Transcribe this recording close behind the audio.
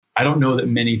I don't know that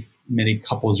many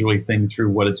couples really think through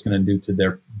what it's going to do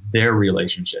to their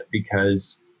relationship,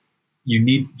 because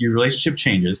your relationship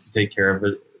changes to take care of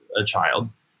a child,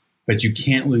 but you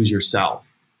can't lose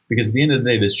yourself, because at the end of the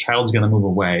day, this child's going to move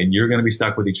away and you're going to be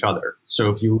stuck with each other.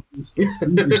 So if you lose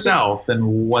yourself, then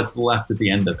what's left at the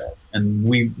end of it? And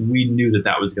we knew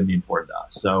that was going to be important to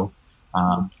us. So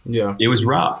it was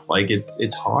rough. Like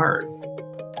it's hard.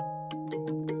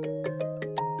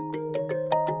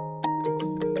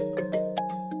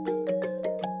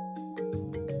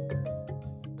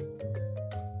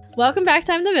 Welcome back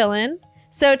to I'm the Villain.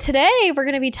 So today we're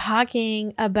going to be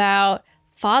talking about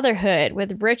fatherhood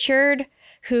with Richard,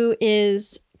 who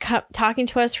is talking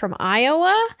to us from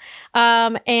Iowa.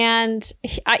 And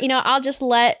I'll just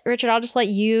let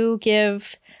you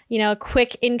give, a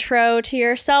quick intro to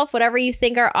yourself, whatever you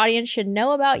think our audience should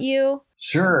know about you.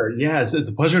 Sure. Yes. It's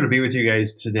a pleasure to be with you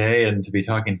guys today and to be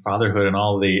talking fatherhood and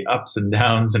all the ups and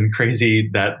downs and crazy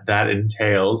that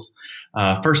entails.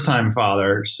 First time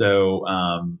father.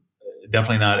 So,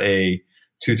 definitely not a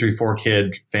 2, 3, 4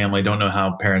 kid family. Don't know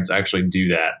how parents actually do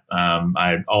that.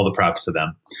 All the props to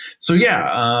them. So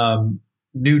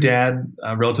new dad,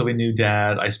 relatively new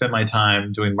dad. I spent my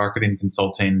time doing marketing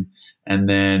consulting. And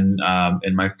then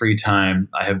in my free time,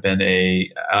 I have been I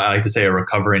like to say a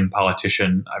recovering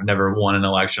politician. I've never won an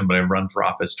election, but I've run for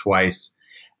office twice.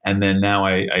 And then now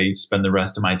I spend the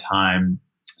rest of my time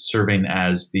serving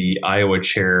as the Iowa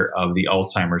chair of the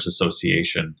Alzheimer's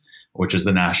Association, which is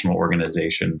the national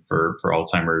organization for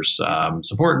Alzheimer's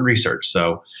support and research.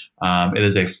 So it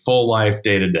is a full life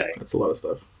day to day. That's a lot of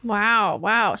stuff.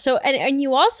 Wow. So, and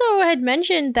you also had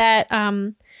mentioned that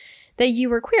that you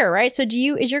were queer, right? So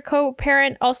is your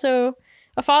co-parent also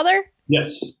a father?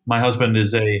 Yes. My husband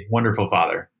is a wonderful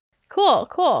father.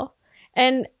 Cool.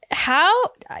 And how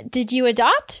did you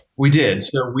adopt? We did.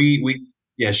 So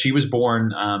she was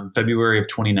born February of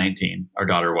 2019. Our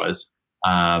daughter was.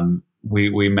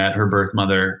 We met her birth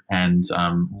mother, and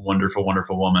wonderful,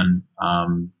 wonderful woman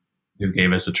who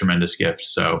gave us a tremendous gift.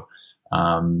 So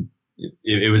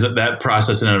it was that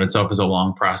process in and of itself is a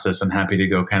long process, and happy to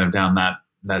go kind of down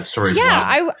that story as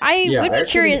well. I would be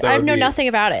curious. I know nothing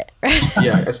about it.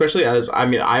 Yeah, especially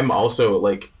I'm also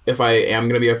like, if I am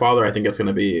going to be a father, I think it's going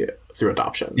to be through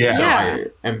adoption. Yeah. So I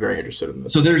am very interested in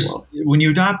this. So when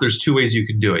you adopt, there's 2 ways you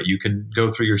can do it. You can go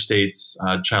through your state's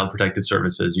child protective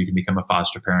services. You can become a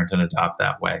foster parent and adopt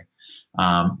that way.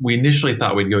 We initially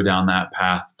thought we'd go down that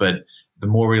path, but the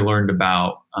more we learned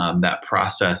about that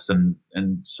process and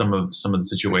some of the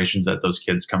situations that those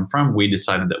kids come from, we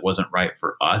decided that wasn't right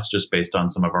for us, just based on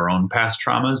some of our own past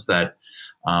traumas, that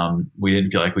we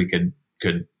didn't feel like we could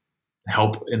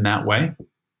help in that way.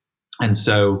 And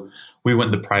so we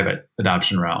went the private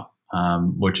adoption route,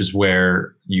 which is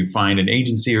where you find an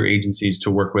agency or agencies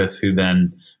to work with, who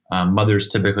then mothers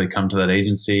typically come to that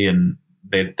agency, and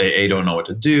they A, don't know what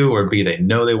to do, or B, they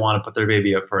know they want to put their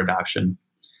baby up for adoption.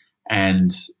 And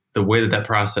the way that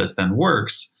process then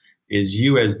works is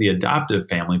you, as the adoptive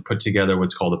family, put together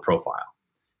what's called a profile.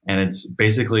 And it's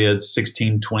basically a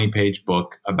 16, 20-page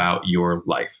book about your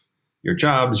life, your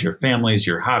jobs, your families,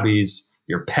 your hobbies,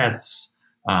 your pets,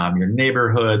 your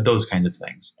neighborhood, those kinds of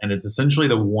things. And it's essentially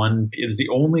the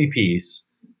only piece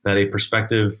that a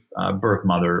prospective birth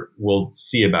mother will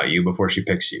see about you before she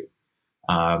picks you.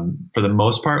 For the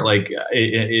most part, like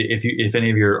if any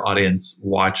of your audience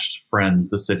watched Friends,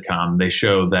 the sitcom, they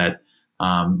show that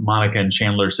Monica and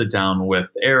Chandler sit down with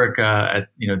Erica at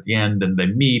the end, and they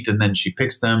meet, and then she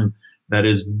picks them. That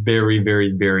is very,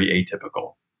 very, very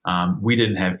atypical. We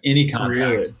didn't have any contact.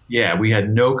 Really? Yeah, we had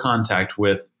no contact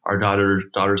with our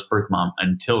daughter's birth mom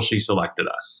until she selected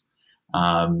us.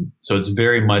 So it's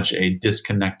very much a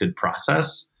disconnected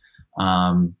process.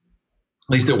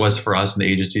 At least it was for us and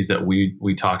the agencies that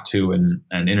we talked to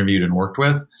and interviewed and worked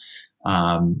with.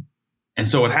 And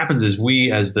so what happens is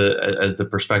we, as the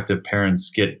prospective parents,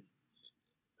 get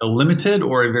a limited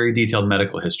or a very detailed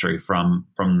medical history from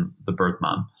the birth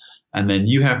mom. And then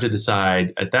you have to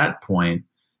decide at that point,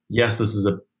 yes, this is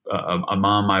a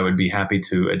mom I would be happy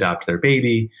to adopt their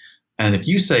baby. And if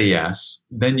you say yes,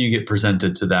 then you get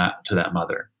presented to that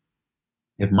mother.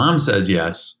 If mom says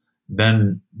yes,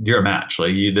 then you're a match.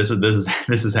 Like this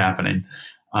is happening.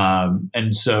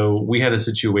 And so we had a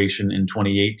situation in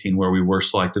 2018 where we were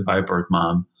selected by a birth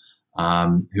mom,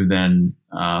 who then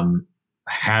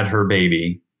had her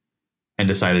baby and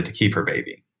decided to keep her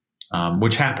baby,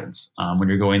 which happens when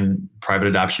you're going private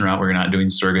adoption route, where you're not doing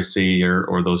surrogacy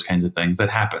or those kinds of things. That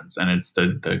happens, and it's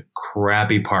the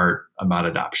crappy part about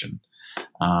adoption.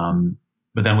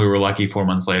 But then we were lucky. 4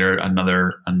 months later,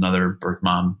 another birth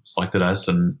mom selected us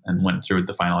and went through with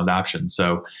the final adoption.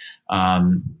 So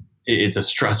it's a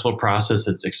stressful process.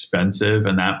 It's expensive,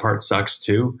 and that part sucks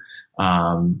too.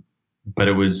 But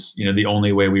it was, the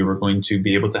only way we were going to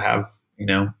be able to have,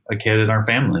 a kid in our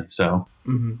family. So,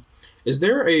 Is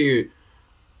there a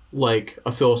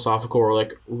philosophical or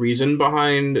reason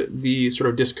behind the sort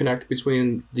of disconnect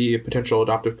between the potential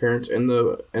adoptive parents and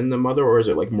the mother, or is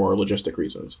it more logistic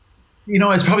reasons?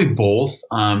 It's probably both.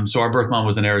 So our birth mom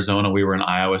was in Arizona. We were in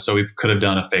Iowa. So we could have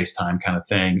done a FaceTime kind of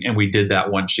thing. And we did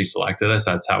that once she selected us.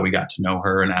 That's how we got to know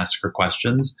her and ask her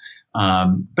questions.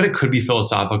 But it could be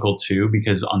philosophical too,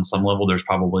 because on some level, there's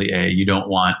probably you don't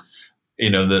want,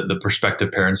 the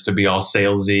prospective parents to be all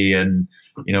salesy and,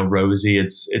 rosy.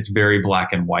 It's very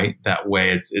black and white that way.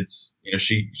 It's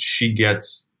she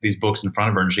gets these books in front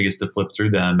of her and she gets to flip through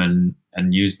them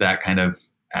and use that kind of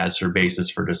as her basis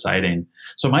for deciding.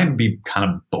 So it might be kind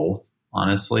of both,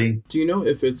 honestly. Do you know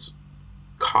if it's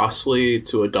costly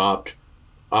to adopt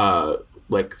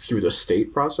through the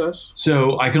state process?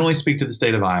 So I can only speak to the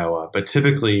state of Iowa, but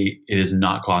typically it is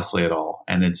not costly at all.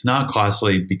 And it's not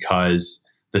costly because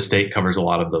the state covers a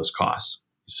lot of those costs.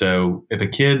 So if a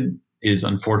kid is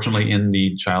unfortunately in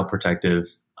the child protective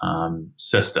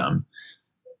system,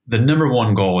 the number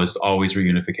one goal is always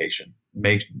reunification.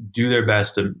 Do their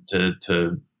best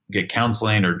to get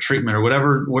counseling or treatment or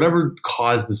whatever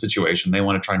caused the situation. They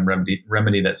want to try and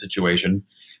remedy that situation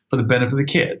for the benefit of the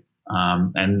kid,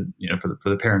 and for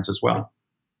the parents as well.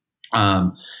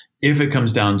 If it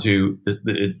comes down to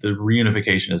the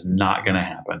reunification is not going to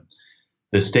happen,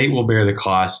 the state will bear the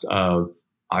cost of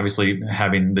obviously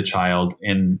having the child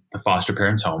in the foster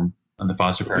parent's home, and the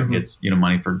foster parent gets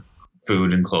money for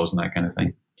food and clothes and that kind of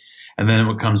thing. And then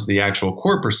when it comes to the actual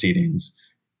court proceedings,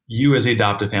 you as the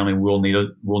adoptive family will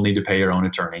need to pay your own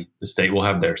attorney. The state will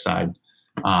have their side.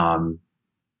 And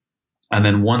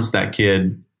then once that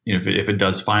kid, if it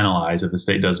does finalize, if the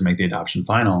state does make the adoption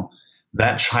final,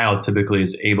 that child typically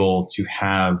is able to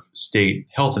have state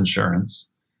health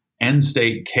insurance and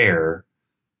state care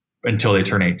until they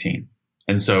turn 18.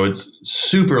 And so it's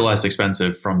super less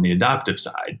expensive from the adoptive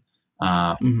side.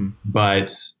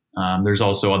 But there's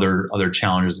also other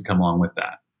challenges that come along with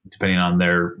that, depending on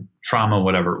their trauma,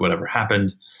 whatever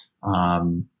happened.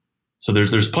 So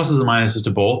there's pluses and minuses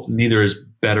to both. Neither is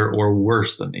better or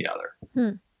worse than the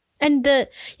other. And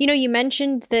you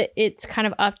mentioned that it's kind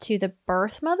of up to the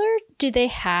birth mother. Do they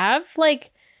have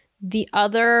the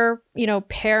other,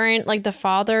 parent, the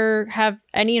father, have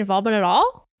any involvement at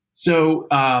all? So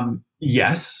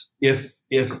yes, if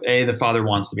A, the father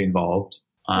wants to be involved.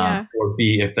 Or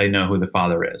B, if they know who the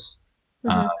father is.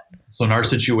 So in our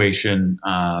situation,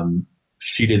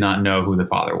 she did not know who the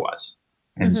father was.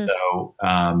 And so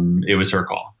it was her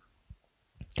call.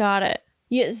 Got it.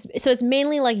 Yes. So it's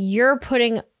mainly you're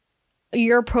putting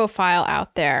your profile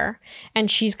out there and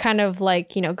she's kind of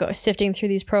go sifting through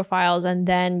these profiles, and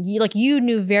then you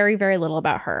knew very, very little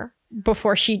about her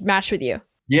before she matched with you.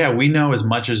 Yeah, we know as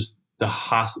much as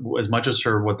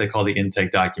her, what they call the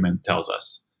intake document tells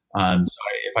us. So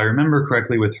if I remember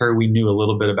correctly with her, we knew a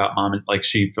little bit about mom, and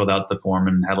she filled out the form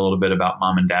and had a little bit about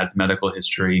mom and dad's medical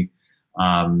history,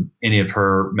 any of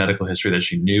her medical history that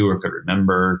she knew or could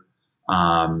remember.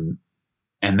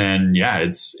 And then,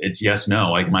 it's yes,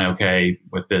 no, am I okay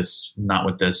with this, not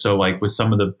with this? So with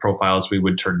some of the profiles we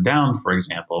would turn down, for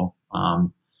example,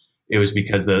 it was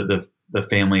because the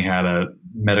family had a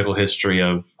medical history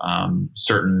of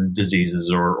certain diseases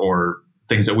or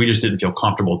things that we just didn't feel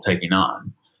comfortable taking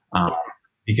on.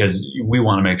 Because we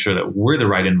want to make sure that we're the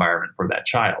right environment for that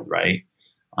child, right?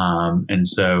 And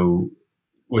so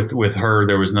with her,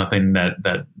 there was nothing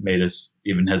that made us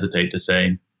even hesitate to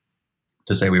say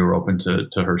we were open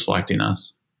to her selecting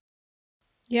us.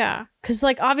 Yeah, because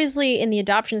obviously in the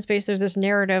adoption space, there's this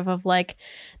narrative of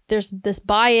there's this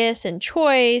bias and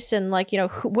choice, and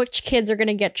which kids are going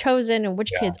to get chosen and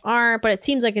which kids aren't. But it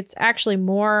seems like it's actually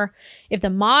more if the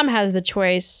mom has the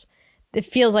choice. It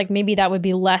feels like maybe that would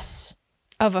be less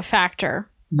of a factor.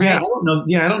 Right? Yeah, I don't know.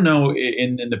 Yeah, I don't know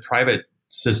in the private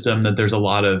system that there's a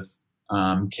lot of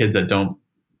kids that don't.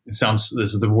 This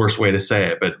is the worst way to say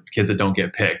it, but kids that don't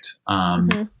get picked.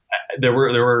 There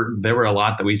were a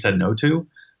lot that we said no to,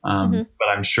 but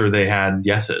I'm sure they had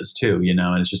yeses too.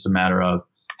 And it's just a matter of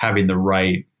having the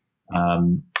right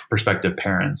prospective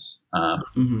parents.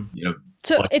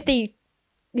 So if they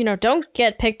don't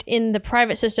get picked in the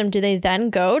private system, do they then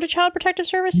go to Child Protective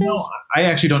Services? No, I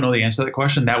actually don't know the answer to that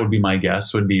question. That would be my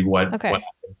guess, would be what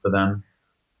happens to them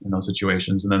in those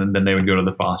situations. And then they would go to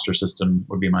the foster system,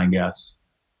 would be my guess.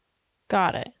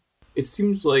 Got it. It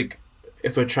seems like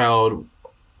if a child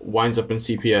winds up in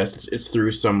CPS, it's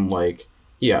through some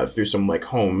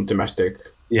home domestic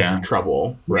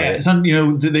trouble, right? Yeah. Some,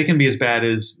 they can be as bad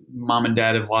as mom and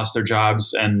dad have lost their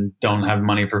jobs and don't have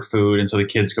money for food, and so the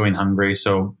kid's going hungry.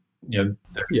 So they're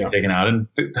taken out and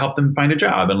help them find a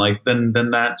job, and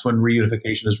then that's when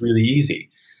reunification is really easy.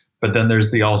 But then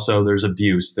there's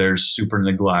abuse, there's super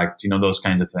neglect, those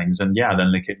kinds of things, and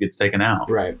then the kid gets taken out,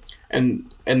 right?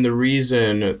 And the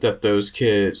reason that those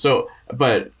kids,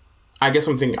 but I guess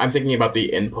I'm thinking about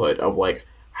the input of like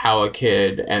how a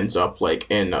kid ends up like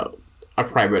in a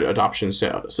private adoption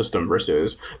system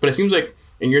versus, but it seems like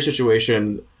in your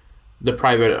situation, the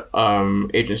private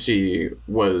agency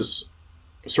was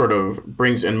sort of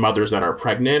brings in mothers that are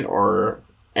pregnant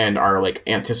and are like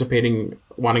anticipating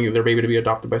wanting their baby to be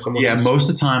adopted by someone else. Most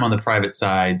of the time on the private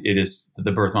side, it is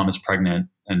the birth mom is pregnant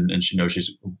and she knows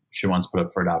she wants to put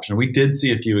up for adoption. We did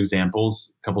see a few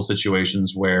examples, a couple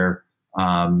situations where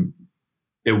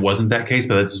it wasn't that case,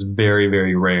 but it's very,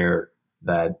 very rare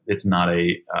that it's not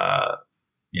a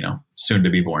soon to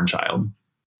be born child.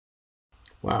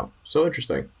 Wow, so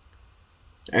interesting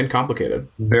and complicated.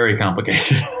 Very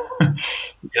complicated.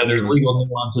 There's legal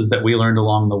nuances that we learned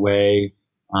along the way.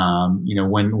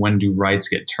 When do rights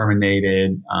get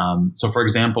terminated? So, for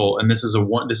example, and this is a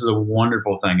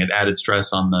wonderful thing. It added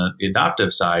stress on the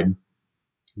adoptive side,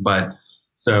 but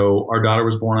so our daughter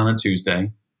was born on a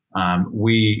Tuesday.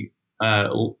 The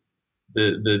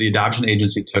adoption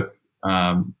agency took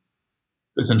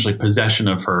essentially possession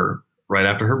of her right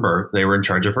after her birth. They were in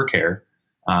charge of her care,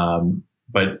 and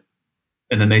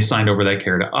then they signed over that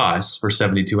care to us for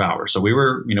 72 hours. So we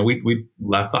were, we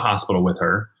left the hospital with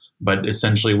her, but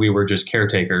essentially we were just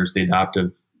caretakers. The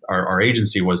our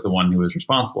agency was the one who was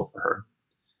responsible for her.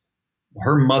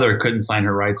 Her mother couldn't sign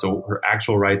her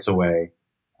actual rights away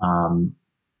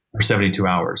for 72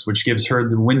 hours, which gives her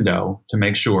the window to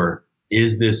make sure,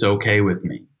 is this okay with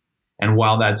me? And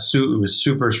while it was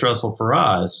super stressful for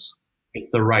us,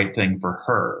 it's the right thing for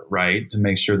her, right? To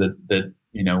make sure that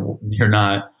you're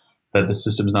not, that the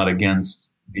system's not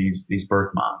against these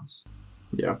birth moms.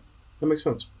 Yeah, that makes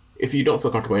sense. If you don't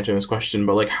feel comfortable answering this question,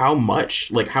 but how much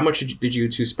did you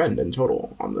two spend in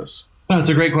total on this? That's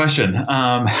a great question.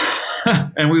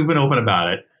 And we've been open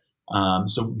about it.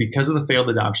 So because of the failed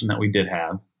adoption that we did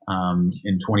have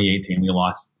in 2018, we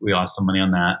lost some money on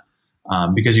that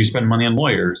because you spend money on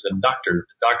lawyers and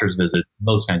doctor's visits,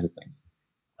 those kinds of things.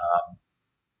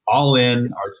 All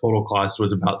in, our total cost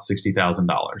was about $60,000.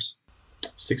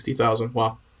 $60,000.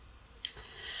 Wow.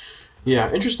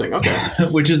 Yeah, interesting. Okay.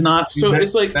 Which is not so.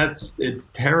 It's like it's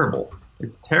terrible.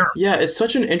 It's terrible. Yeah, it's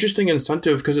such an interesting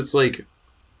incentive because it's like,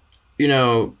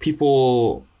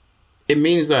 people. It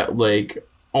means that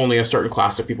only a certain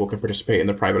class of people can participate in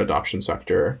the private adoption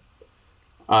sector.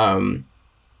 And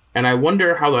I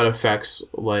wonder how that affects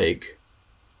how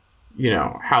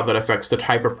that affects the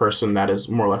type of person that is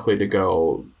more likely to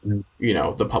go,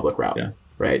 the public route. Yeah.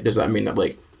 Right? Does that mean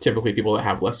that typically people that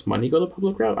have less money go the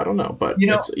public route? I don't know, but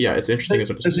it's interesting.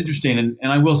 It's interesting, and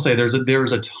I will say there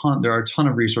are a ton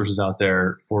of resources out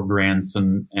there for grants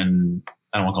and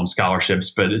I don't want to call them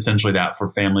scholarships, but essentially that for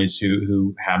families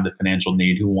who have the financial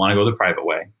need, who want to go the private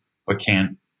way but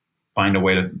can't find a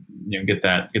way to get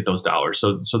those dollars.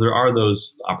 So there are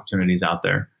those opportunities out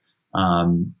there,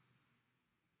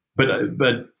 but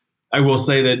I will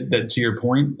say that to your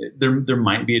point, there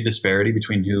might be a disparity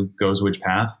between who goes which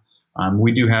path.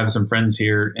 We do have some friends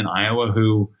here in Iowa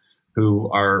who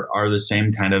are the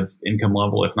same kind of income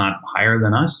level, if not higher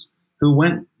than us, who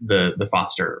went the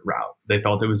foster route. They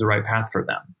felt it was the right path for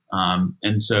them.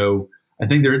 And so I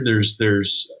think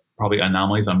there's probably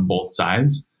anomalies on both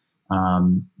sides.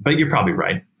 But you're probably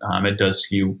right. It does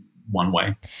skew one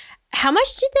way. How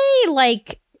much did they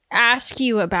ask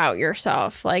you about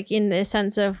yourself? In the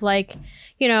sense of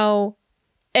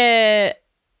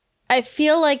I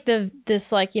feel like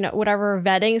this whatever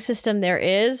vetting system there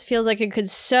is feels like it could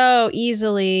so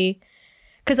easily,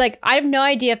 because I have no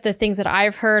idea if the things that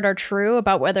I've heard are true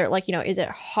about whether is it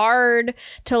hard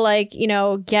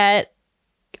to get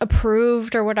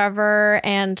approved or whatever,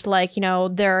 and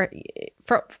there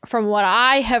from what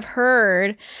I have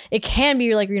heard, it can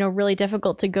be really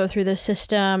difficult to go through the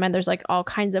system, and there's all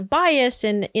kinds of bias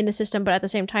in the system, but at the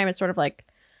same time it's sort of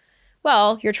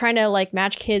well, you're trying to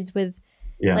match kids with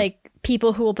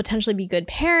people who will potentially be good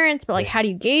parents, but how do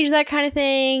you gauge that kind of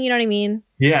thing? You know what I mean?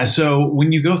 Yeah. So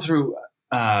when you go through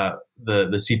the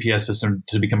CPS system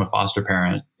to become a foster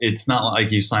parent, it's not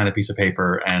like you sign a piece of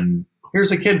paper and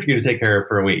here's a kid for you to take care of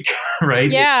for a week,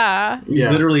 right? Yeah.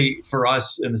 Literally for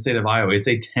us in the state of Iowa, it's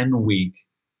a 10-week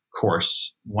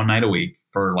course, one night a week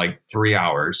for 3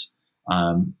 hours,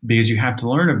 because you have to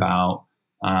learn about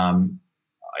all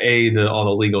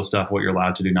the legal stuff, what you're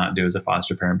allowed to do, not do as a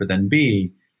foster parent, but then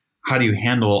B, how do you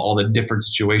handle all the different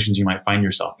situations you might find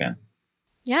yourself in?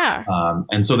 Yeah.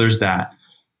 And so there's that.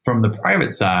 From the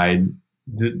private side,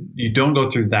 you don't go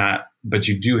through that, but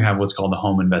you do have what's called a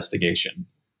home investigation.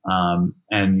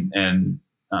 And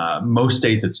most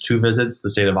states, it's 2 visits. The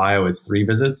state of Iowa, it's 3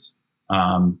 visits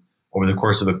over the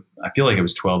course of I feel like it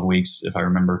was 12 weeks, if I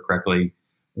remember correctly,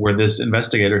 where this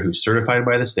investigator who's certified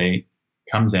by the state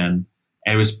comes in,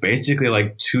 and it was basically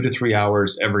like 2 to 3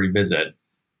 hours every visit,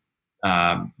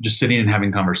 just sitting and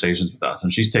having conversations with us.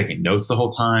 And she's taking notes the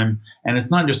whole time. And it's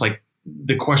not just like,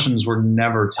 the questions were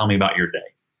never tell me about your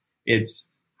day.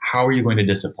 It's how are you going to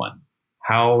discipline?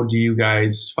 How do you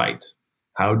guys fight?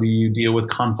 How do you deal with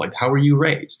conflict? How were you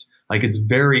raised? Like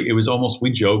it was almost, we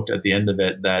joked at the end of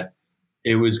it that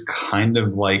it was kind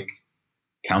of like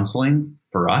counseling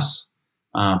for us.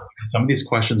 Some of these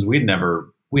questions we had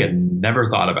never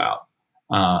thought about.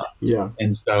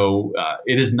 And so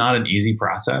it is not an easy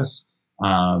process.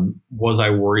 Was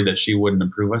I worried that she wouldn't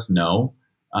approve us? No.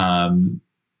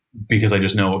 Because I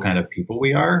just know what kind of people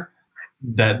we are,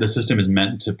 that the system is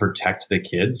meant to protect the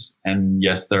kids. And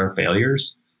yes, there are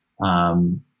failures.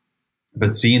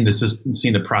 But seeing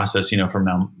the process,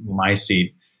 from my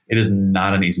seat, it is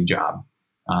not an easy job.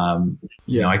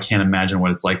 I can't imagine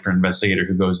what it's like for an investigator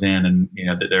who goes in and,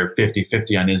 that they're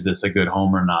 50-50 on, is this a good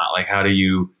home or not? Like, how do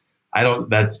you,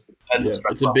 that's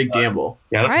it's a big gamble.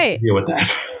 Yeah. I don't Right. deal with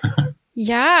that.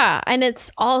 Yeah. And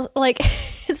it's all like,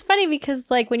 it's funny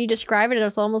because like when you describe it,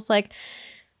 it's almost like,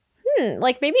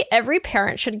 like maybe every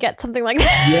parent should get something like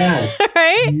that. Yes.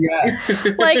 Right?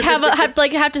 Yes. Like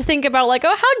have to think about like,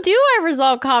 oh, how do I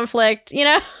resolve conflict?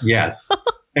 Yes.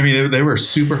 I mean, they were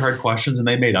super hard questions, and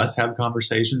they made us have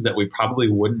conversations that we probably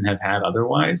wouldn't have had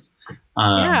otherwise.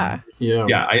 Yeah.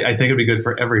 I think it'd be good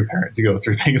for every parent to go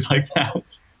through things like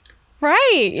that.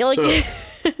 Right.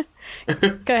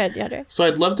 Go ahead, Yandere. So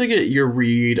I'd love to get your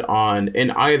read on,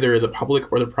 in either the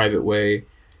public or the private way,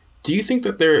 do you think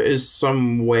that there is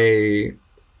some way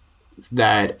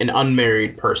that an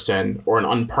unmarried person or an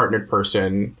unpartnered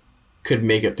person could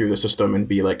make it through the system and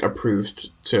be like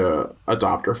approved to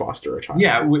adopt or foster a child?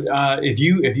 Yeah. If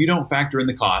you don't factor in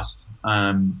the cost,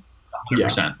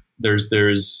 100%,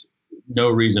 there's no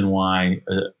reason why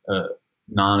a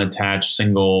non-attached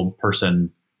single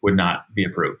person would not be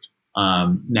approved.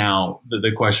 Now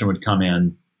the question would come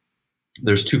in,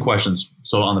 there's 2 questions.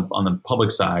 So on the public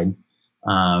side,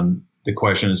 the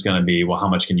question is going to be, well, how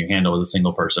much can you handle as a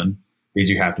single person? Because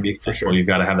you have to be accessible. Sure. You've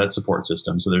got to have that support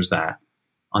system. So there's that.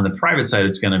 On the private side,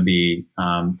 it's going to be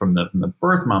from the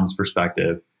birth mom's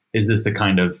perspective, is this the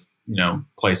kind of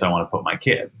place I want to put my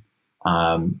kid?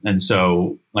 And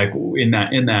so like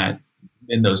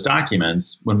in those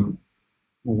documents, when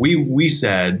we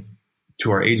said to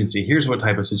our agency, here's what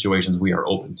type of situations we are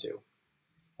open to.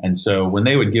 And so when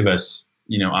they would give us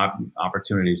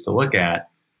opportunities to look at,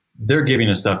 they're giving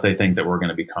us stuff they think that we're going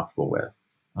to be comfortable with.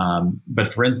 But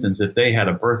for instance, if they had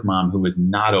a birth mom who was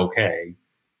not okay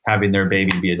having their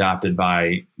baby be adopted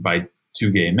by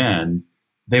 2 gay men,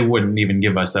 they wouldn't even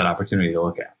give us that opportunity to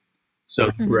look at.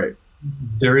 So right.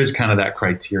 There is kind of that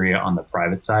criteria on the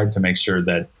private side to make sure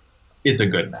that it's a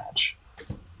good match.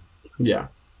 Yeah.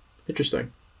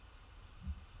 Interesting.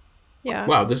 Yeah.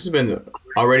 Wow, this has been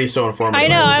already so informative. I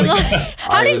know. I'm like,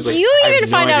 how did you even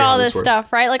find out all this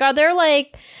stuff, right? Like, are there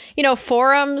like,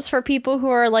 forums for people who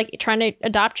are like trying to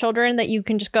adopt children that you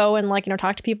can just go and like,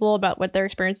 talk to people about what their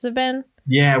experiences have been?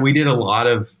 Yeah, we did a lot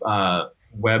of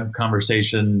web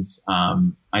conversations.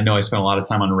 I know I spent a lot of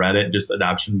time on Reddit, just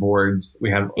adoption boards.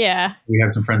 We have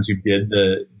some friends who did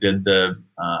the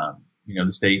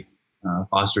state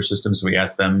foster system, so we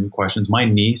asked them questions. My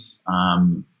niece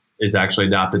is actually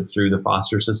adopted through the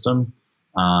foster system,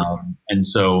 and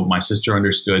so my sister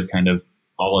understood kind of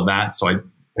all of that. So I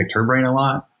picked her brain a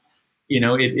lot.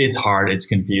 It's hard, it's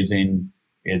confusing,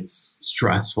 it's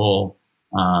stressful.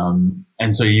 And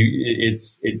so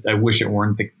I wish it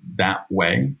weren't that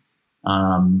way.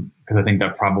 Cause I think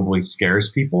that probably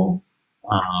scares people.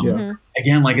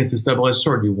 Again, like it's this double-edged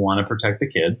sword. You want to protect the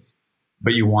kids,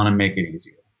 but you want to make it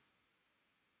easier.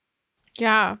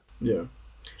 Yeah. Yeah.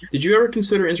 Did you ever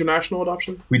consider international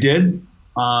adoption? We did.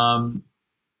 The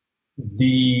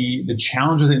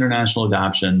challenge with international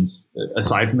adoptions,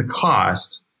 aside from the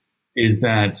cost, is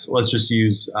that let's just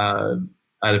use, I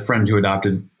had a friend who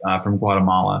adopted from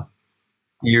Guatemala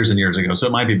years and years ago, so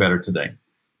it might be better today.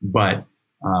 But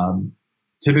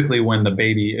typically when the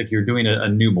baby, if you're doing a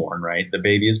newborn, right, the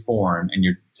baby is born and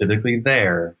you're typically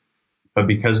there, but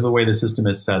because of the way the system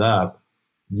is set up,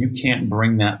 you can't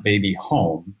bring that baby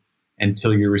home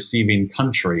until your receiving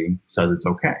country says it's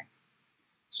okay.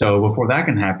 So before that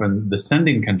can happen, the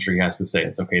sending country has to say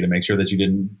it's okay to make sure that you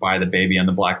didn't buy the baby on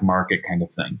the black market kind of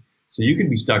thing. So you could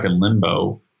be stuck in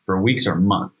limbo for weeks or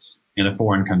months in a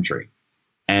foreign country.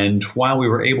 And while we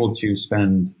were able to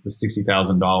spend the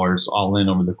 $60,000 all in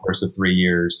over the course of 3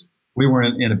 years, we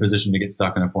weren't in a position to get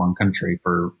stuck in a foreign country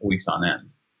for weeks on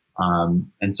end.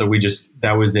 And so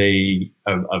that was a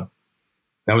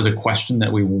question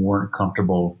that we weren't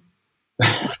comfortable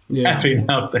having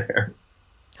out there.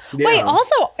 Yeah. Wait,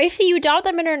 also, if you adopt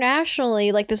them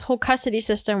internationally, like this whole custody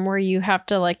system where you have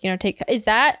to is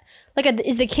that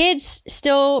is the kids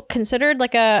still considered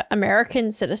like a American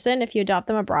citizen if you adopt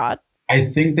them abroad? I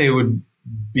think they would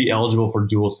be eligible for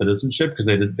dual citizenship because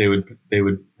they would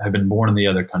have been born in the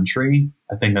other country.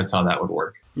 I think that's how that would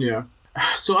work. Yeah.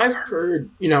 So I've heard,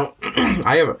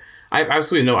 I have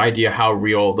absolutely no idea how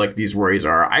real like these worries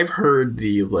are. I've heard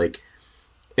the like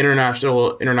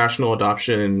international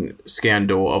adoption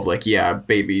scandal of like,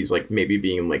 babies like maybe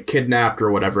being like kidnapped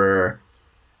or whatever.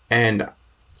 And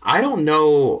I don't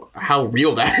know how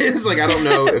real that is. Like, I don't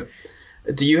know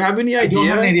do you have any idea? I don't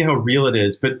have any idea how real it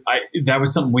is, but that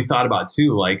was something we thought about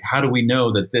too. Like, how do we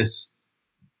know that this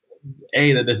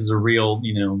is a real,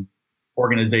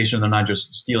 organization? They're not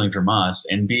just stealing from us.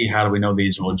 And B, how do we know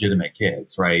these are legitimate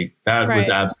kids? Right. That was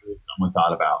absolutely something we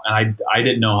thought about. And I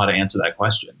didn't know how to answer that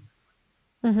question.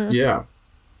 Mm-hmm. Yeah.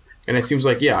 And it seems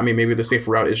like, maybe the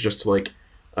safer route is just to like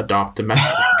adopt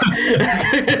domestic.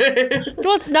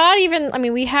 Well, it's not even,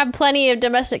 we have plenty of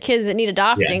domestic kids that need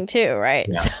adopting too, right?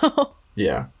 Yeah. So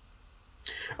yeah.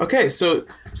 Okay, so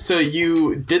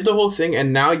you did the whole thing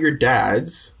and now you're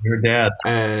dads. You're dads.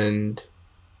 And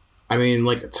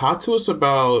talk to us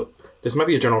about, this might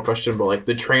be a general question, but like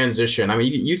the transition.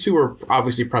 You two were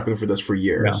obviously prepping for this for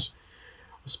years. Yeah.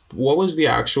 What was the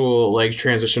actual like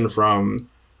transition from,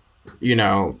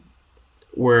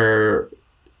 where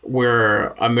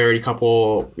we're a married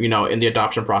couple, in the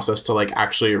adoption process to like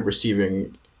actually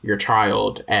receiving your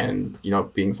child and,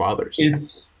 being fathers?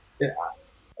 It's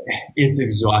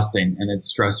exhausting and it's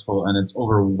stressful and it's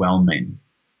overwhelming.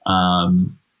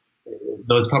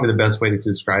 Though it's probably the best way to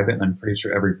describe it. And I'm pretty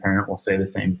sure every parent will say the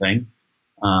same thing.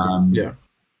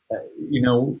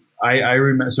 I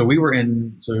remember, so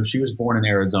she was born in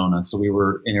Arizona. So we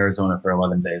were in Arizona for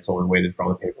 11 days while we waited for all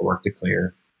the paperwork to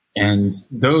clear. And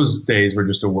those days were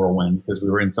just a whirlwind because we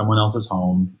were in someone else's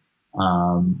home,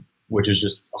 which is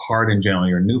just hard in general.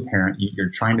 You're a new parent. You're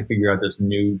trying to figure out this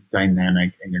new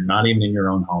dynamic and you're not even in your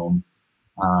own home.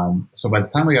 So by the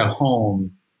time we got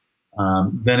home,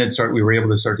 then we were able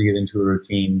to start to get into a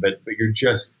routine, but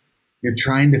you're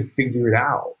trying to figure it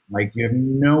out. Like you have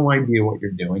no idea what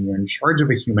you're doing. You're in charge of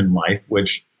a human life,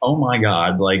 which, oh my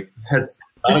God, like that's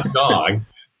not a dog.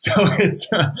 So it's,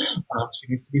 she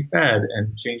needs to be fed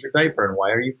and change her diaper. And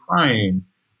why are you crying?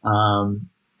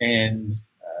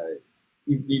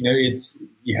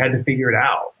 You had to figure it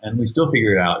out, and we still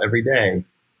figure it out every day.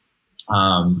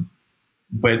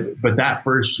 But that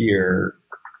first year,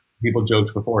 people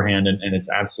joked beforehand, and it's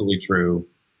absolutely true.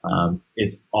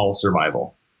 It's all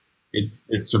survival. It's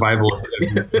survival of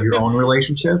your own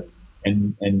relationship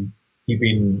and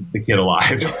keeping the kid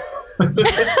alive.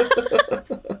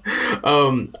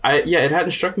 It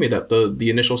hadn't struck me that the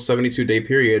initial 72-day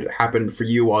period happened for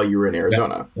you while you were in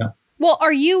Arizona. Yeah. Well,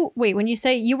 when you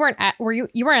say you weren't at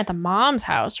the mom's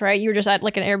house, right? You were just at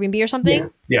like an Airbnb or something?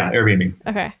 Yeah, Airbnb.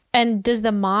 Okay. And does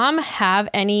the mom have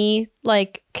any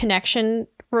like connection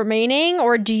remaining,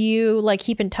 or do you like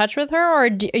keep in touch with her, or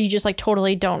you just like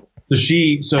totally don't? So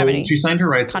she signed her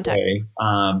rights contact away,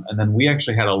 and then we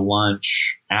actually had a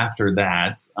lunch after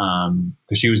that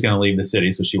because she was going to leave the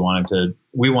city, so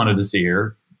we wanted to see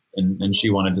her, and she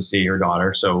wanted to see her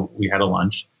daughter, so we had a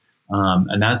lunch,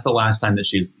 and that's the last time that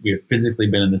we have physically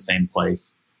been in the same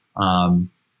place. But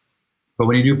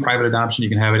when you do private adoption, you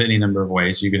can have it any number of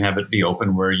ways. So you can have it be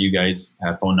open, where you guys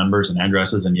have phone numbers and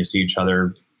addresses, and you see each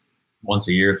other once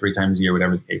a year, 3 times a year,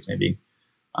 whatever the case may be.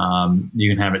 You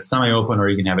can have it semi-open, or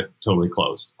you can have it totally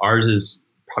closed. Ours is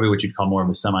probably what you'd call more of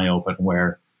a semi-open,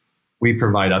 where we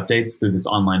provide updates through this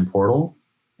online portal,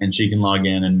 and she can log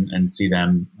in and see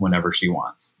them whenever she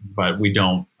wants. But we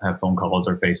don't have phone calls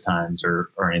or FaceTimes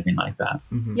or anything like that.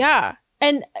 Mm-hmm. Yeah.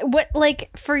 And what,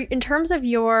 like, in terms of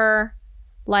your,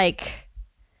 like,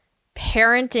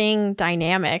 parenting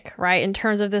dynamic, right? In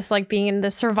terms of this, like, being in the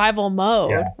survival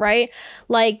mode, right?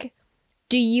 Like,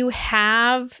 what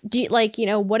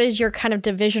is your kind of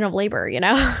division of labor,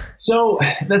 So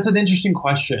that's an interesting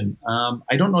question.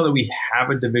 I don't know that we have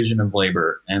a division of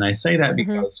labor. And I say that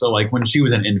because, so like when she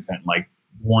was an infant, like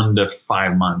 1 to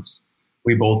 5 months,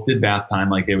 we both did bath time.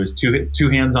 Like it was two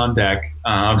hands on deck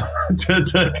to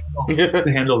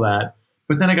handle that.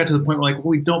 But then I got to the point where like,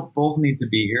 well, we don't both need to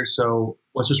be here. So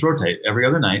let's just rotate every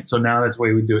other night. So now that's the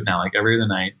way we do it now. Like every other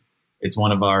night, it's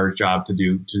one of our job to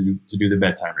do the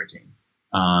bedtime routine.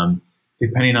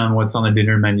 Depending on what's on the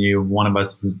dinner menu, one of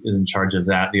us is in charge of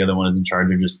that. The other one is in charge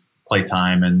of just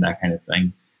playtime and that kind of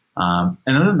thing. And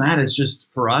other than that, it's just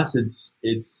for us, it's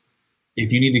if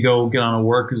you need to go get on a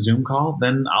work Zoom call,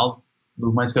 then I'll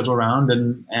move my schedule around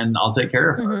and I'll take care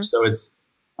of her. Mm-hmm. So it's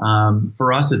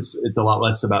for us, it's a lot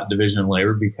less about division of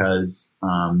labor because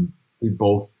we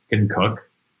both can cook.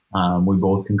 We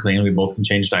both can clean. We both can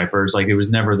change diapers. Like it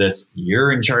was never this,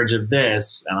 you're in charge of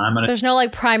this and I'm going to. There's no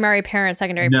like primary parent,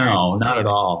 secondary parent. No, not at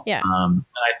all. Yeah. And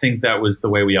I think that was the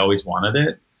way we always wanted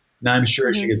it. Now I'm sure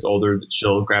as she gets older that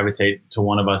she'll gravitate to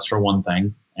one of us for one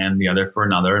thing and the other for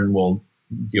another, and we'll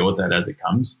deal with that as it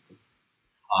comes.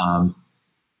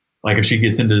 Like if she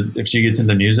gets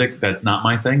into music, that's not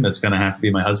my thing. That's going to have to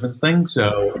be my husband's thing.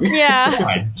 So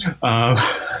yeah.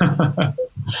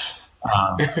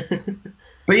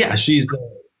 But yeah,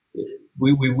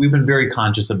 we've been very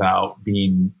conscious about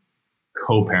being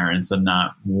co-parents and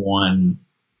not one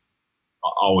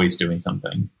always doing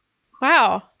something.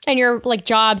 Wow. And your like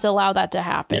jobs allow that to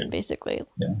happen, basically.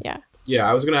 Yeah. Yeah,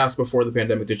 I was going to ask before the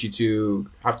pandemic, did you two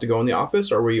have to go in the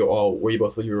office, or were you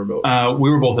both remote? We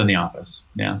were both in the office.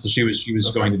 Yeah. So she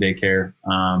was going to daycare,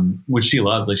 which she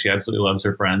loves. Like she absolutely loves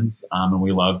her friends. And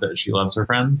we love that she loves her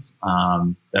friends.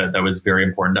 That was very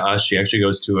important to us. She actually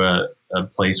goes to a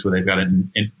place where they've got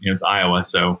it's Iowa.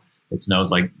 So it snows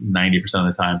like 90%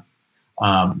 of the time.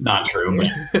 Not true,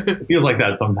 but it feels like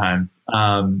that sometimes.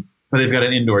 But they've got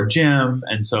an indoor gym.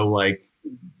 And so like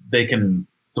they can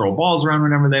throw balls around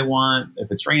whenever they want if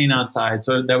it's raining outside.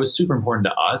 So that was super important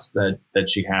to us that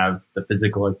she have the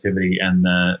physical activity and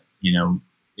the,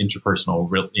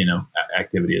 interpersonal,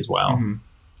 activity as well.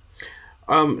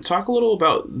 Mm-hmm. Talk a little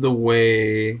about the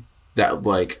way that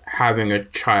like having a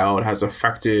child has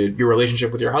affected your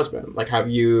relationship with your husband. Like, have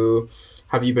you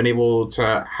been able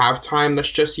to have time that's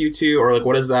just you two, or like,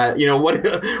 what is that?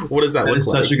 What does that look like? That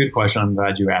is such a good question. I'm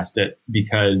glad you asked it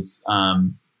because,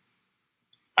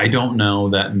 I don't know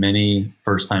that many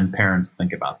first-time parents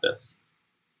think about this.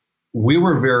 We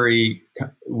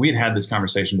had this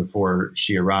conversation before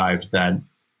she arrived that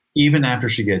even after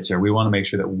she gets here, we want to make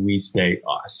sure that we stay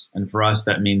us. And for us,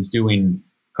 that means doing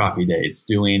coffee dates,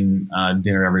 doing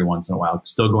dinner every once in a while,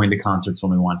 still going to concerts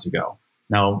when we want to go.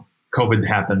 Now, COVID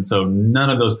happened, so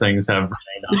none of those things have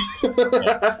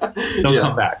they'll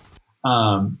come back.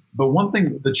 But one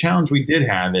thing, the challenge we did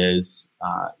have is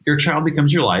your child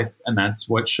becomes your life, and that's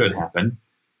what should happen.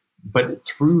 But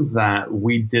through that,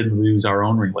 we did lose our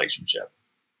own relationship.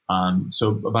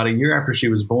 So about a year after she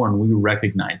was born, we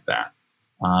recognized that.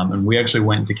 And we actually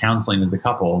went into counseling as a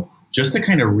couple just to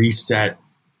kind of reset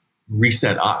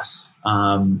us.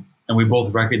 And we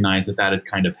both recognized that had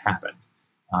kind of happened.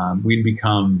 We'd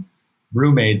become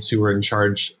roommates who were in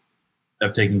charge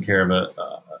of taking care of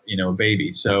a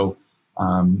baby. So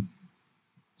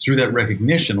through that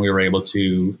recognition, we were able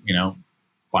to,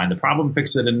 find the problem,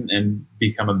 fix it, and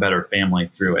become a better family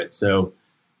through it. So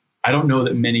I don't know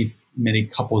that many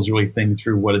couples really think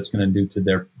through what it's going to do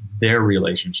to their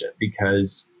relationship,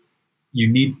 because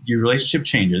your relationship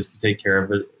changes to take care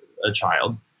of a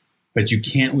child, but you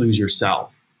can't lose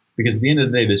yourself. Because at the end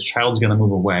of the day, this child's going to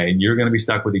move away and you're going to be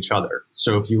stuck with each other.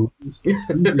 So if you lose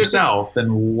yourself,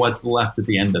 then what's left at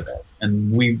the end of it?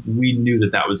 And we knew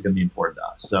that was going to be important to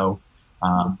us. So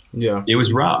it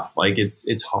was rough. Like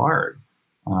it's hard.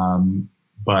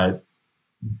 But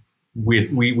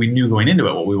we knew going into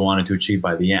it what we wanted to achieve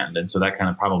by the end. And so that kind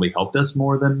of probably helped us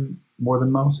more than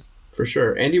most. For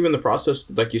sure. And even the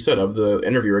process, like you said, of the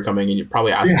interviewer coming and you're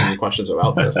probably asking me questions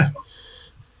about this.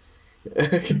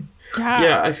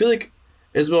 Yeah, I feel like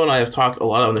Isabel and I have talked a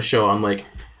lot on the show on like,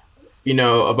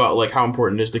 about like how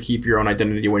important it is to keep your own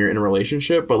identity when you're in a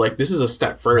relationship. But like, this is a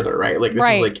step further, right? Like this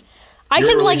is like, I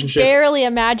can like barely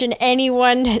imagine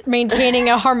anyone maintaining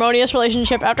a harmonious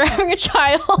relationship after having a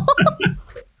child.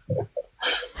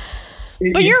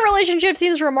 But your relationship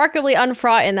seems remarkably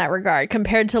unfraught in that regard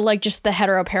compared to like just the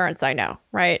hetero parents I know,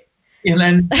 right? And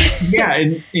then,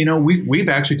 we've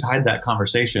actually tied that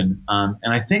conversation.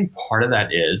 And I think part of that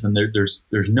is, and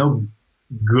there's no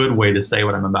good way to say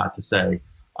what I'm about to say.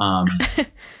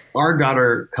 Our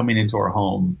daughter coming into our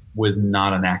home was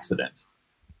not an accident.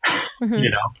 Mm-hmm.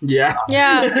 Yeah.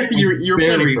 You're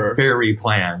very, very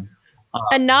planned.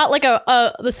 And not like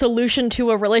the solution to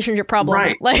a relationship problem.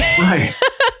 Right. Right.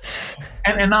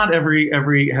 And not every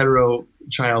hetero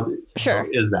child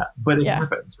is that, but it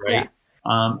happens, right?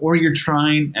 Yeah. Or you're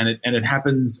trying and it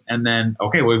happens, and then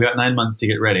we've got 9 months to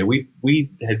get ready. We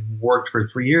had worked for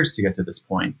 3 years to get to this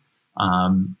point,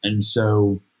 And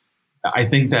so I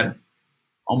think that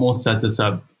almost sets us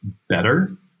up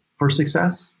better for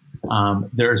success.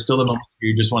 There are still the moments where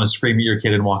you just want to scream at your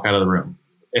kid and walk out of the room.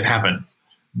 It happens.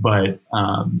 But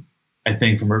I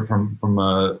think from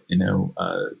a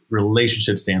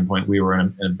relationship standpoint, we were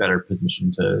in a better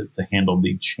position to handle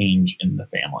the change in the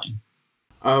family.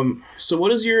 So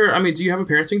what is your, do you have a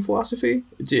parenting philosophy?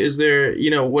 Is there,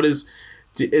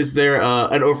 is there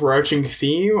an overarching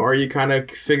theme, or are you kind of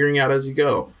figuring out as you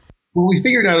go? Well, we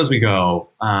figured out as we go.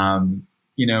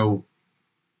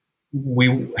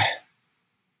 We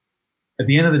at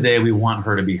the end of the day, we want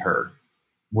her to be her,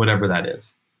 whatever that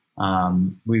is.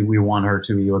 We want her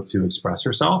to be able to express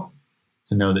herself,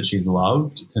 to know that she's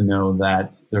loved, to know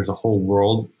that there's a whole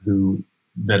world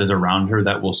that is around her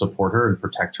that will support her and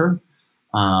protect her.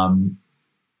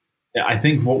 I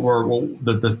think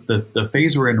the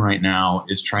phase we're in right now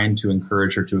is trying to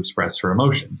encourage her to express her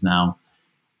emotions. Now,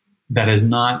 that has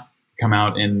not come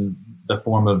out in the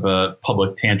form of a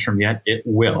public tantrum yet. It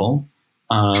will.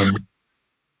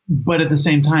 But at the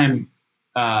same time,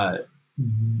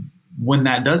 when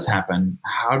that does happen,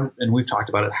 and we've talked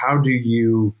about it, how do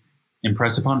you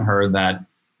impress upon her that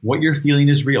what you're feeling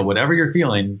is real? Whatever you're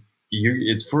feeling,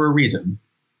 it's for a reason,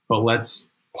 but let's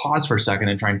pause for a second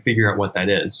and try and figure out what that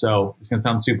is. So it's going to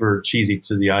sound super cheesy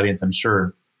to the audience, I'm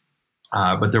sure.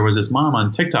 But there was this mom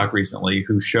on TikTok recently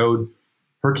who showed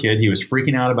her kid, he was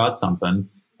freaking out about something,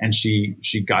 and she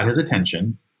got his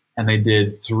attention, and they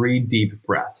did 3 deep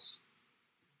breaths.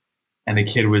 And the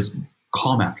kid was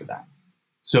calm after that.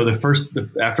 So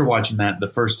after watching that, the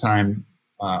first time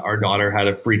our daughter had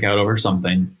a freak out over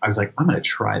something, I was like, I'm going to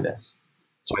try this.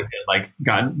 So I did,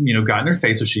 got in her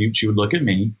face so she would look at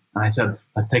me, and I said,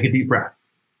 let's take a deep breath.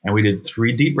 And we did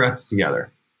 3 deep breaths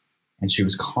together, and she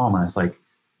was calm. And I was like,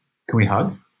 can we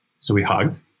hug? So we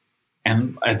hugged.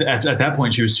 And at that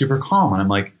point, she was super calm. And I'm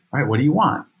like, all right, what do you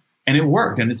want? And it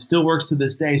worked. And it still works to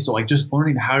this day. So just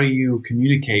learning how do you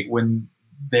communicate when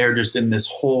they're just in this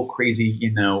whole crazy,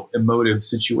 emotive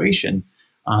situation.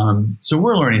 So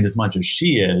we're learning as much as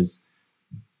she is,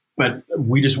 but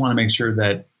we just want to make sure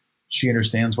that she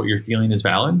understands what you're feeling is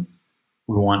valid.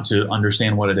 We want to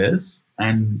understand what it is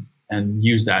and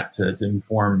use that to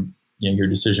inform your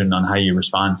decision on how you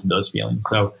respond to those feelings.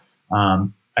 So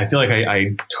I feel like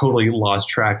I totally lost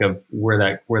track of where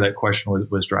that question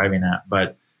was driving at,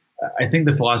 but I think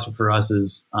the philosophy for us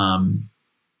is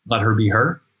let her be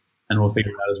her, and we'll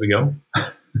figure it out as we go.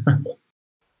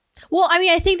 Well,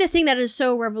 I think the thing that is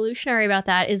so revolutionary about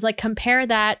that is compare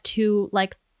that to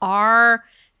our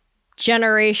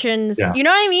generations. Yeah. You know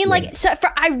what I mean? Yeah.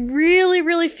 I really,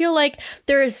 really feel like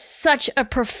there is such a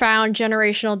profound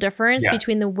generational difference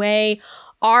between the way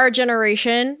our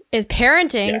generation is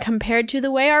parenting compared to the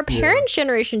way our parents'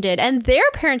 generation did and their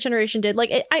parents' generation did.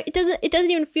 It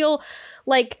doesn't even feel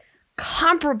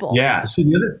comparable. Yeah. So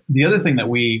the other thing that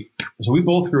we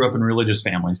both grew up in religious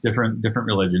families, different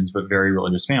religions, but very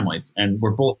religious families. And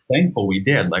we're both thankful we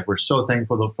did. We're so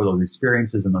thankful for those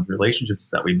experiences and those relationships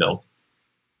that we built.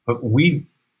 But we,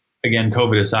 again,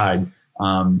 COVID aside,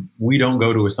 we don't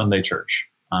go to a Sunday church.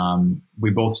 We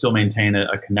both still maintain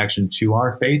a connection to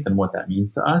our faith and what that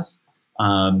means to us.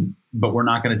 But we're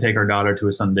not going to take our daughter to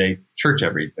a Sunday church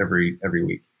every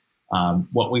week.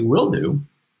 What we will do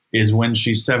is when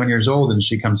she's 7 years old and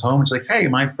she comes home and she's like, hey,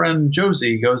 my friend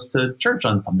Josie goes to church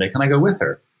on Sunday. Can I go with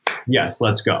her? Yes,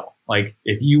 let's go.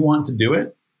 If you want to do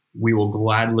it, we will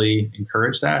gladly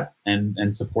encourage that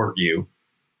and support you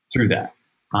through that.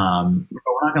 But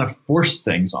we're not going to force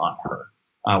things on her.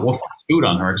 We'll force food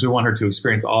on her because we want her to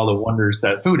experience all the wonders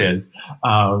that food is.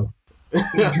 In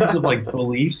terms of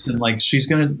beliefs and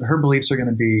her beliefs are going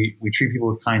to be, we treat people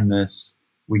with kindness,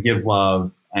 we give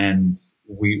love, and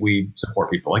we support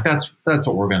people. That's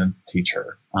what we're going to teach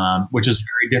her, which is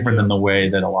very different than the way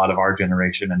that a lot of our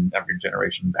generation and every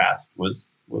generation past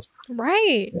was.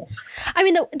 Right. Yeah.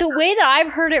 The way that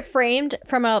I've heard it framed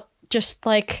from a just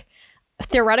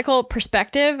theoretical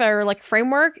perspective or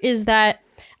framework is that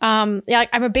I'm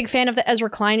a big fan of the Ezra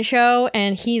Klein show,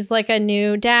 and he's a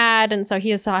new dad, and so he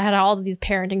had all of these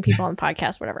parenting people on the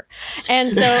podcast, whatever. And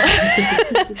so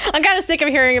I'm kind of sick of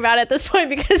hearing about it at this point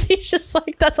because he's just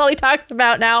that's all he talked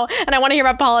about now, and I want to hear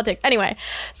about politics anyway.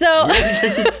 So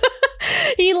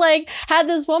he had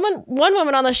this one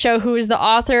woman on the show who is the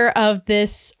author of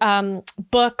this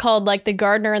book called The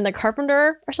Gardener and the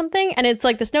Carpenter or something, and it's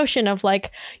this notion of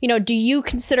do you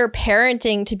consider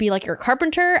parenting to be your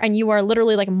carpenter and you are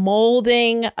literally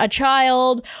molding a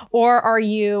child, or are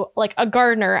you a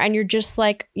gardener and you're just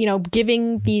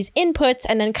giving these inputs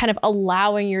and then kind of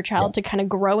allowing your child to kind of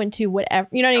grow into whatever,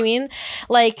 you know what I mean,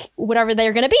 whatever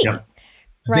they're going to be.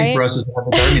 I think right? for us is to have a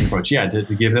gardening approach. Yeah, to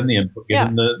give them the input, give Yeah.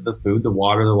 them the food, the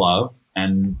water, the love,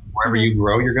 and wherever Mhm. you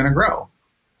grow, you're going to grow.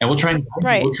 And we'll try and guide you.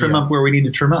 Right. We'll trim Yeah. up where we need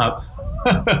to trim up.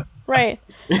 Right.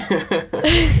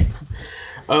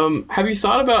 Have you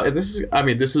thought about, and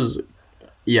this is,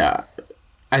 yeah,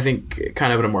 I think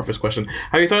kind of an amorphous question.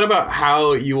 Have you thought about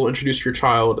how you will introduce your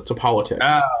child to politics?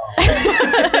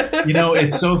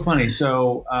 It's so funny.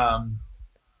 So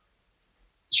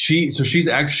she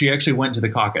actually went to the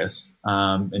caucus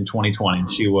in 2020.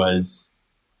 She would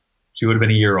have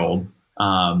been a year old.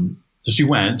 So she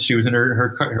went. She was in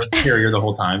her carrier the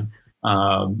whole time,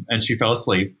 and she fell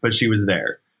asleep, but she was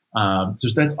there. So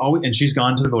that's always, and she's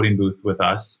gone to the voting booth with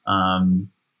us. And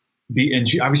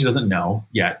she obviously doesn't know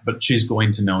yet, but she's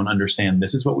going to know and understand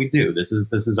this is what we do. This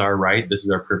is our right. This is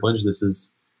our privilege. This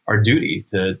is our duty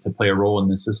to play a role in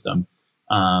the system.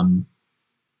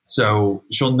 So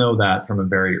she'll know that from a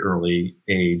very early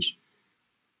age.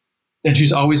 And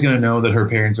she's always going to know that her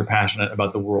parents are passionate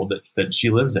about the world that she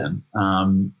lives in.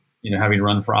 Having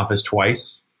run for office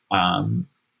twice,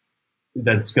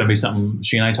 that's going to be something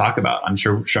she and I talk about. I'm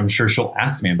sure she'll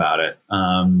ask me about it.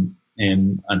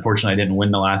 And unfortunately, I didn't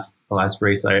win the last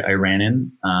race I ran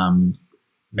in.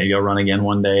 Maybe I'll run again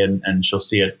one day, and she'll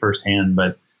see it firsthand.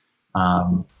 But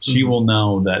she will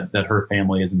know that her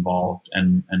family is involved,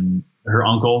 and her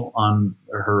uncle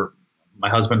my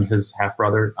husband, his half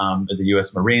brother, is a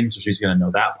U.S. Marine, so she's going to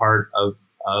know that part of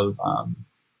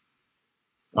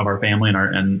our family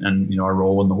and our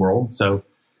role in the world. So,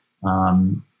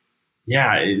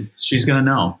 she's going to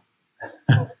know.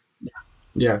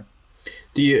 Yeah.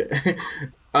 Do you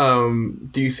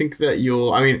think that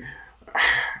you'll? I mean,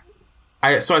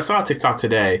 I saw a TikTok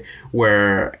today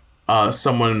where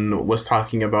someone was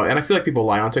talking about, and I feel like people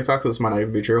lie on TikTok, so this might not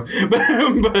even be true.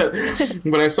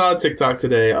 But I saw a TikTok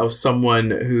today of someone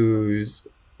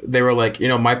they were like,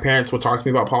 my parents would talk to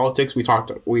me about politics. We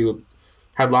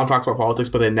had long talks about politics,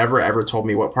 but they never ever told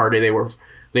me what party they were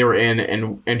in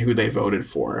and who they voted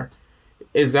for.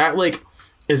 Is that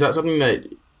something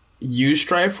that you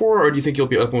strive for, or do you think you'll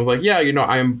be open with I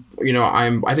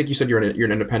think you said you're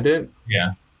an independent?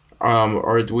 Yeah.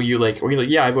 Or were you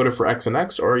yeah, I voted for X and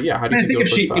X, or yeah, how do you think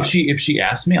if she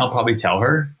asked me, I'll probably tell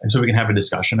her, and so we can have a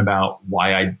discussion about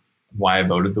why I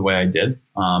voted the way I did.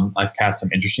 I've cast some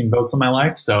interesting votes in my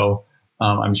life, so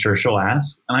I'm sure she'll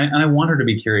ask, and I want her to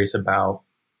be curious about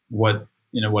what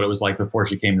it was like before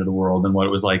she came to the world, and what it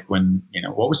was like when,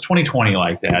 what was 2020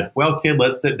 like, Dad? Well, kid,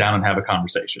 let's sit down and have a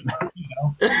conversation.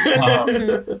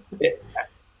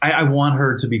 I want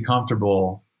her to be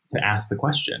comfortable to ask the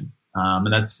question.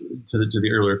 And that's to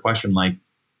the earlier question, like,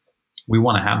 we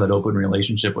want to have that open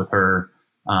relationship with her,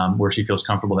 where she feels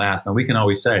comfortable to ask. Now, we can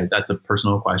always say that's a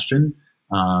personal question.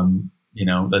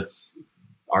 That's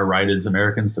our right as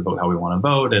Americans to vote how we want to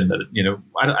vote. And that,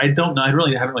 I don't know. I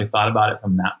haven't really thought about it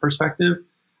from that perspective.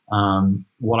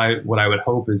 What I would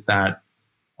hope is that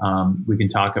we can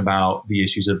talk about the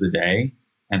issues of the day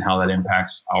and how that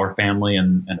impacts our family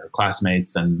and her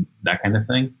classmates and that kind of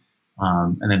thing.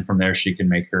 And then from there, she can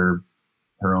make her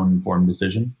own informed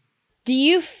decision. Do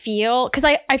you feel, because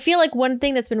I feel like one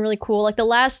thing that's been really cool, like the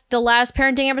last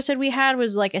parenting episode we had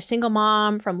was like a single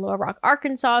mom from Little Rock,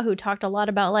 Arkansas, who talked a lot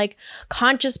about like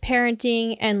conscious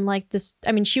parenting and like this.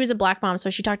 I mean, she was a Black mom,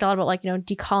 so she talked a lot about like,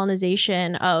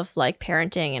 decolonization of like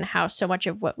parenting and how so much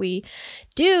of what we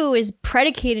do is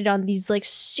predicated on these like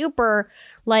super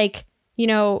like,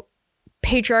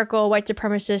 patriarchal white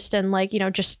supremacist and like,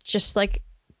 just like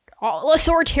all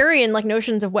authoritarian like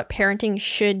notions of what parenting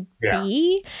should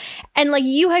be. And like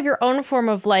you have your own form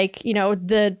of like,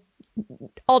 the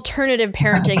alternative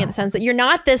parenting in the sense that you're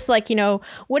not this like,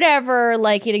 whatever,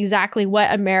 like exactly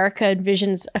what America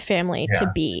envisions a family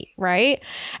to be. Right.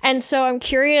 And so I'm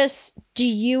curious, do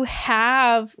you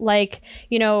have like,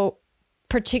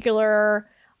 particular,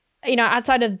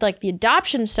 outside of like the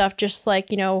adoption stuff, just like,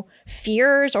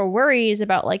 fears or worries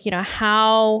about like,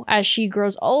 how as she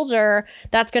grows older,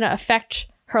 that's going to affect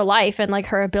her life and like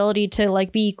her ability to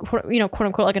like be, quote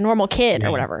unquote, like a normal kid or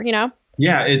whatever,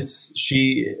 Yeah, it's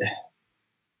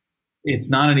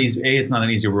not an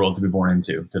easy world to be born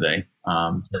into today.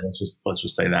 So let's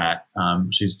just say that.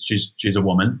 She's a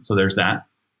woman, so there's that.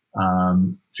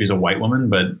 She's a white woman,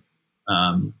 but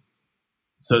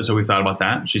so we've thought about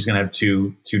that. She's going to have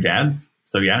two dads.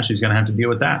 So yeah, she's going to have to deal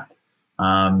with that.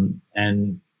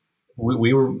 And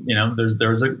we were,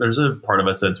 there's a part of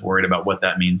us that's worried about what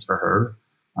that means for her.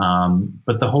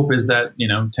 But the hope is that,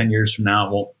 10 years from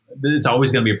now, it's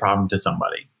always going to be a problem to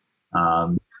somebody.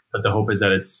 But the hope is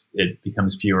that it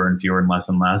becomes fewer and fewer and less.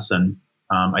 And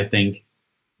I think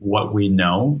what we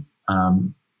know,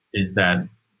 is that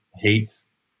hate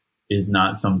is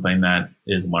not something that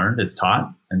is learned, it's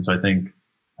taught. And so I think,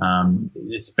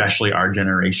 especially our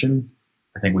generation,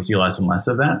 I think we see less and less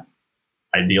of that.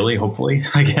 Ideally, hopefully,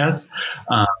 I guess.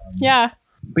 Yeah.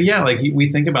 But yeah, like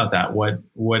we think about that,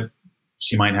 what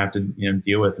she might have to,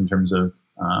 deal with in terms of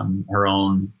her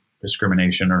own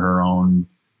discrimination or her own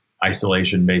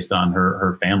isolation based on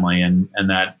her family. And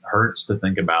that hurts to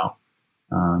think about.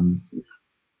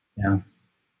 Yeah.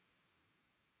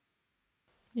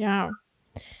 Yeah.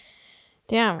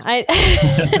 Damn. I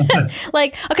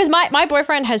like, because my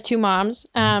boyfriend has two moms,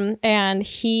 and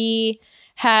he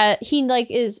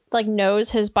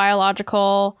knows his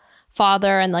biological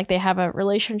father, and like they have a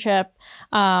relationship.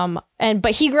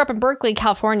 But he grew up in Berkeley,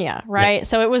 California, right? Yeah.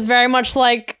 So it was very much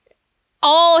like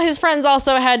all his friends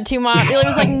also had two moms. It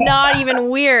was like not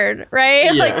even weird, right?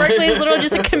 Yeah. Like Berkeley is literally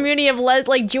just a community of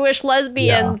Jewish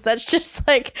lesbians that's just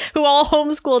like who all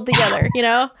homeschooled together,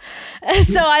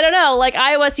 So I don't know. Like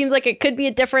Iowa seems like it could be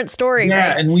a different story. Yeah,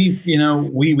 right? and we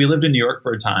lived in New York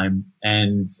for a time,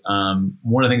 and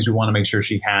one of the things we want to make sure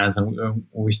she has, and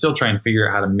we still try and figure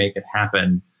out how to make it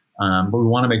happen, but we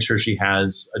want to make sure she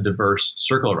has a diverse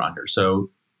circle around her. So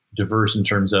diverse in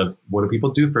terms of what do people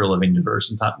do for a living, diverse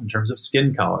in terms of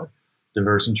skin color,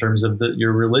 diverse in terms of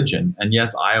your religion. And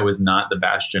yes, Iowa is not the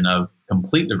bastion of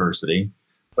complete diversity,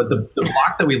 but the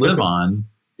block that we live on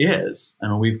is. I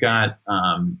mean, we've got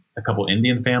a couple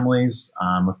Indian families,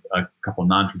 a couple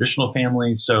non-traditional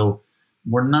families. So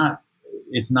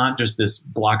it's not just this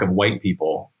block of white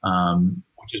people,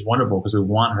 which is wonderful because we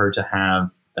want her to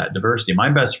have that diversity. My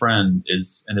best friend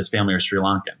and his family are Sri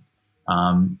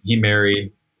Lankan. He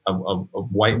married a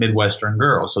white Midwestern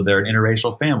girl. So they're an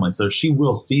interracial family. So she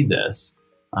will see this.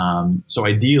 So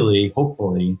ideally,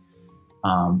 hopefully,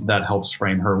 that helps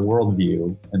frame her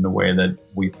worldview in the way that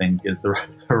we think is the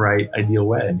right ideal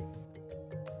way.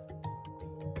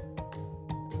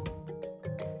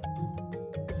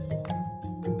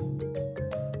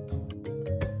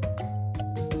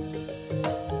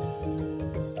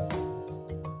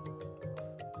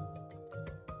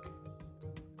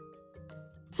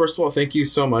 First of all, thank you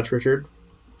so much, Richard,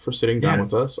 for sitting down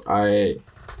with us. I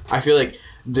feel like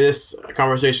this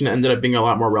conversation ended up being a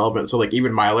lot more relevant. So like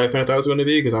even my life than I thought it was going to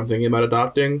be, because I'm thinking about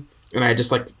adopting, and I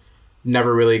just like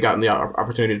never really gotten the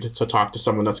opportunity to talk to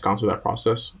someone that's gone through that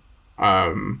process.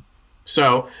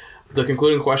 So the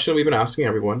concluding question we've been asking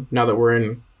everyone, now that we're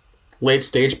in late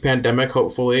stage pandemic,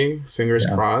 hopefully, fingers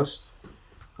crossed,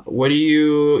 what are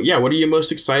you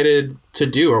most excited to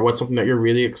do, or what's something that you're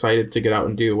really excited to get out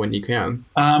and do when you can?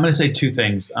 I'm going to say two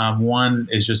things. One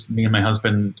is just me and my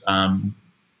husband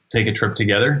take a trip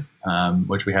together,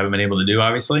 which we haven't been able to do,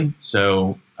 obviously.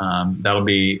 So that'll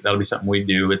be something we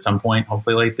do at some point,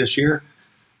 hopefully late this year.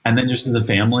 And then just as a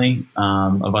family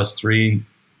of us three,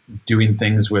 doing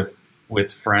things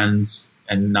with friends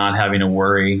and not having to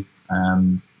worry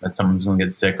that someone's going to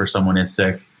get sick or someone is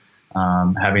sick.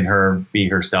 Having her be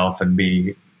herself and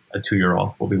be a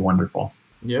 2-year-old will be wonderful.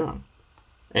 Yeah.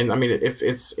 And I mean, if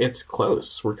it's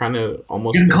close, we're kind of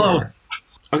almost getting close.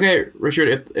 Okay,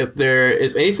 Richard, if there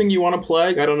is anything you want to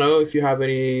plug, I don't know if you have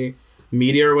any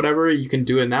media or whatever, you can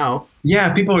do it now. Yeah,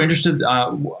 if people are interested,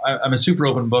 I'm a super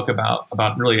open book about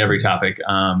really every topic.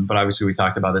 But obviously we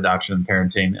talked about adoption and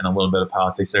parenting and a little bit of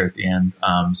politics there at the end.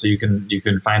 So you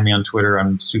can find me on Twitter.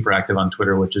 I'm super active on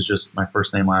Twitter, which is just my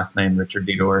first name, last name, Richard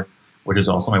Dedor, which is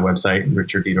also my website,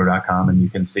 richarddedor.com. And you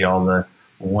can see all the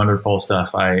wonderful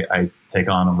stuff I take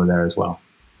on over there as well.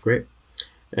 Great.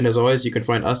 And as always, you can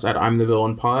find us at I'm the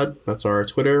Villain Pod. That's our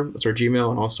Twitter, that's our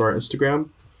Gmail, and also our Instagram.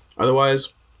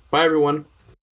 Otherwise, bye everyone.